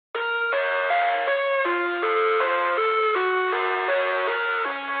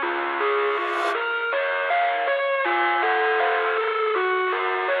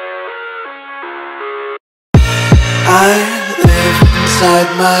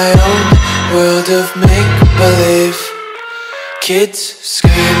my own world of make-believe. Kids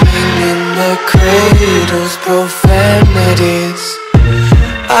screaming in the cradles, profanities.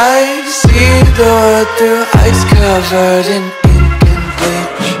 I see the world through ice covered in ink and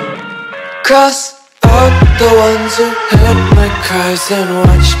bleach. Cross out the ones who heard my cries and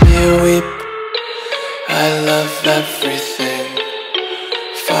watched me weep. I love everything.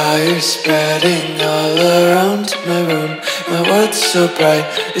 Fire spreading all around my room. My world's so bright,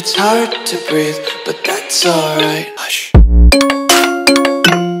 it's hard to breathe, but that's alright. Hush.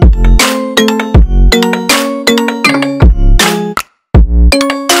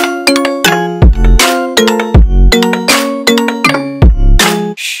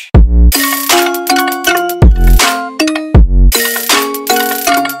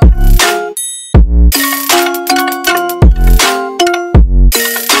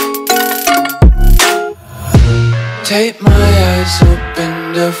 Tape my eyes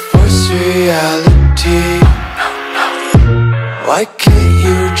open to force reality. Why can't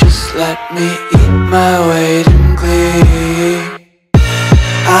you just let me eat my weight in glee?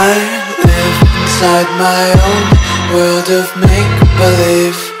 I live inside my own world of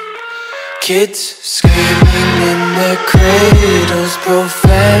make-believe. Kids screaming in their cradles,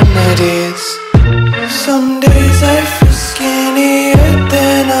 profanities. Some days I feel skinnier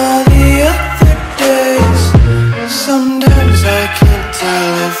than all the other days. Sometimes I can't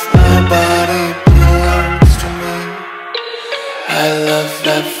tell if my body belongs to me. I love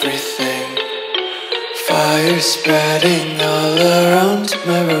everything. Fire spreading all around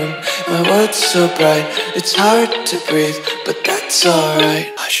my room. My world's so bright, it's hard to breathe, but that's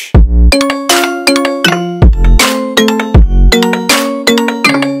alright. Hush.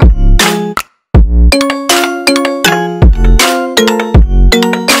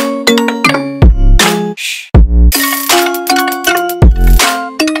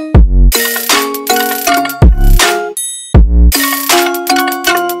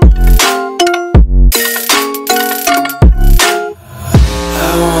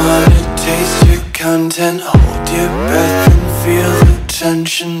 Content, hold your breath and feel the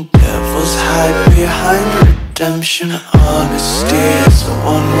tension. Devils hide behind redemption. Honesty is a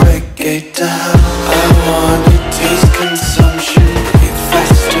one-way gate to hell. I wanna taste consumption. Breathe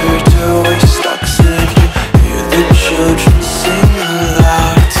faster to waste oxygen. Hear the children sing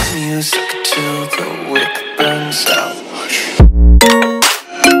aloud. It's music till the wick burns out.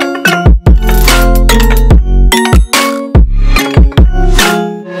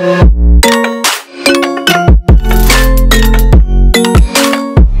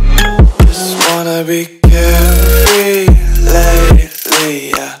 Be carefree lately,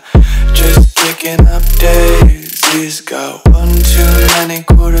 yeah. Just kicking up daisies. Got one too many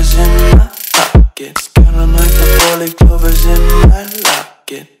quarters in my pockets. Counting like the 4-leaf clovers in my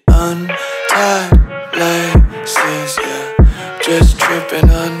locket. Untied laces, yeah. Just tripping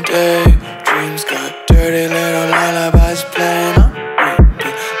on daydreams. Got dirty little lullabies playing on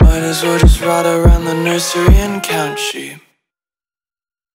repeat. Might as well just ride around the nursery and count sheep.